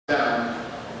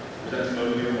presents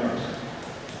closing remarks.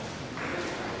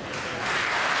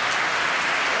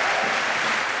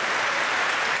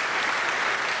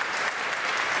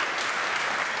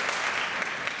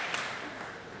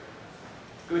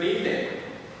 Good evening.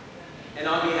 And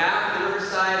on behalf of the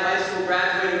Riverside High School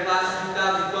graduating class of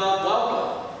 2012,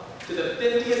 welcome to the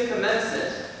 50th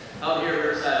commencement held here at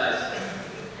Riverside High School.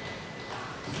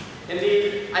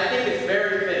 Indeed, I think it's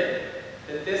very fitting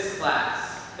that this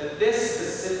class, that this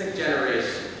specific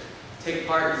generation, take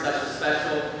part in such a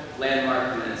special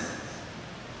landmark commencement.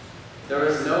 There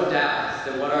is no doubt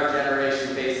that what our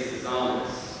generation faces is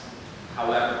ominous.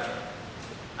 However,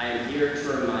 I am here to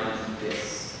remind you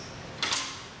this.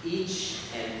 Each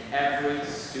and every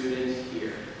student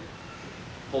here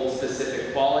holds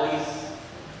specific qualities,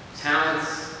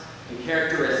 talents, and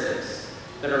characteristics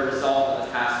that are a result of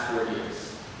the past 4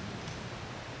 years.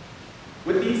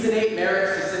 With these innate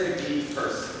merits specific to each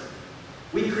person,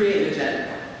 we create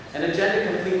an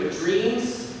agenda complete with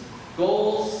dreams,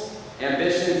 goals,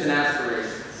 ambitions, and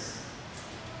aspirations.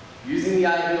 Using the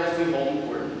ideals we hold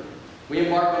important, we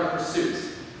embark on a pursuit,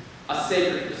 a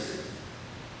sacred pursuit.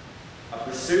 A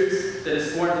pursuit that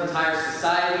has formed entire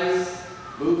societies,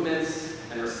 movements,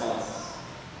 and responses.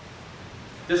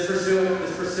 This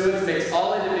pursuance makes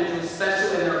all individuals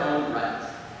special in their own right.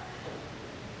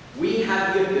 We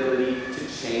have the ability to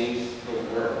change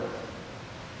the world.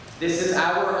 This is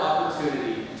our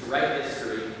opportunity to write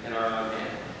history in our own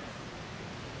hand.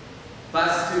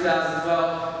 Class of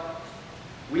 2012,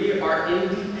 we are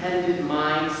independent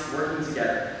minds working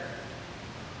together.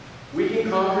 We can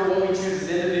conquer what we choose as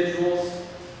individuals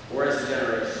or as a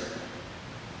generation.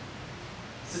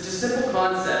 Such a simple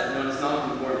concept known as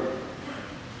nonconformity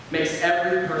makes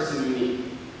every person unique.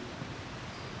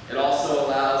 It also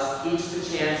allows each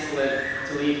the chance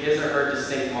to leave his or her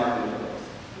distinct mark in the world.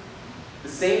 The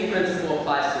same principle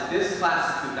applies to this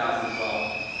class of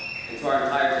 2012 and to our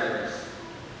entire generation.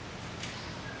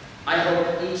 I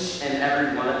hope each and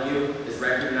every one of you is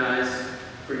recognized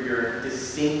for your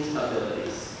distinct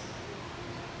abilities.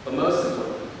 But most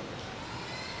importantly,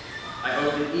 I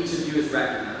hope that each of you is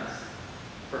recognized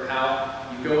for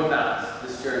how you go about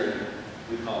this journey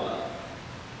we call life.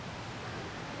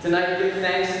 Tonight, give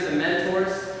thanks to the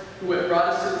mentors who have brought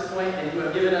us to this point and who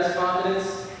have given us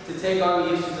confidence to take on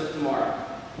the issues of tomorrow.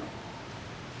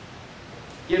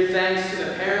 Give thanks to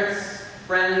the parents,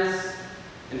 friends,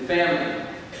 and family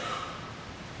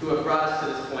who have brought us to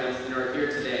this point and are here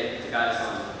today to guide us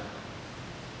on.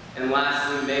 And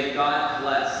lastly, may God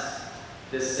bless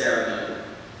this ceremony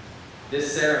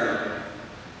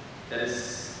that is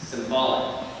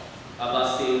symbolic of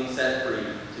us being set free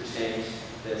to change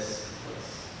this